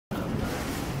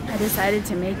decided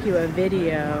to make you a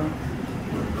video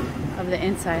of the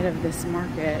inside of this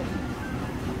market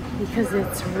because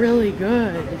it's really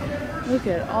good. Look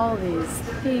at all these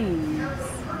things.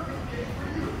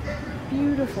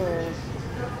 Beautiful,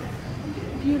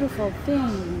 beautiful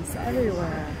things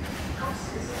everywhere.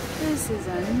 This is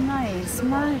a nice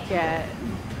market.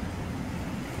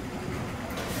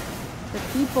 The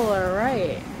people are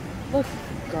right. Look,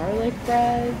 garlic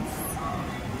breads.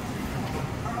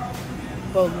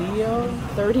 Bolillo,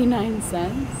 39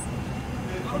 cents.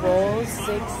 Rolls,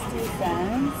 60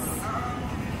 cents.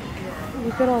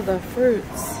 Look at all the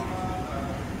fruits.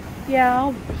 Yeah,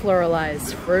 I'll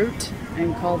pluralize fruit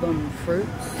and call them fruits.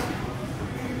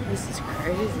 This is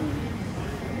crazy.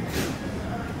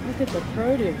 Look at the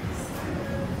produce.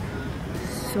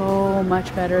 So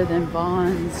much better than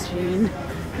Vons, Jean.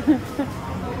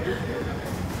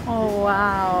 Oh,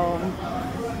 wow.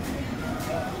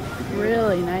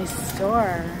 Really nice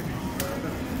store.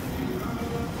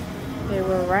 They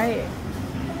were right.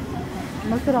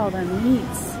 Look at all the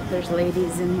meats. There's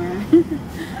ladies in here.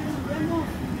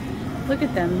 Look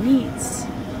at the meats.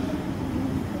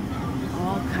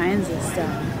 All kinds of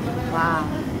stuff. Wow.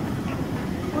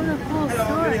 What a cool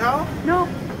store. No.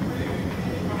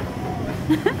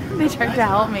 They tried to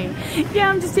help me. Yeah,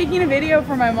 I'm just taking a video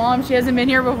for my mom. She hasn't been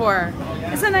here before.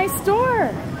 It's a nice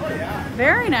store.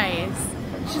 Very nice.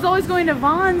 She's always going to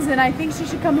Vons, and I think she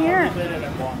should come here.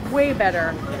 Way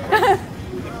better.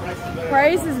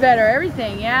 Price is better.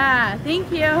 Everything. Yeah.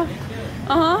 Thank you.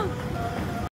 Uh-huh.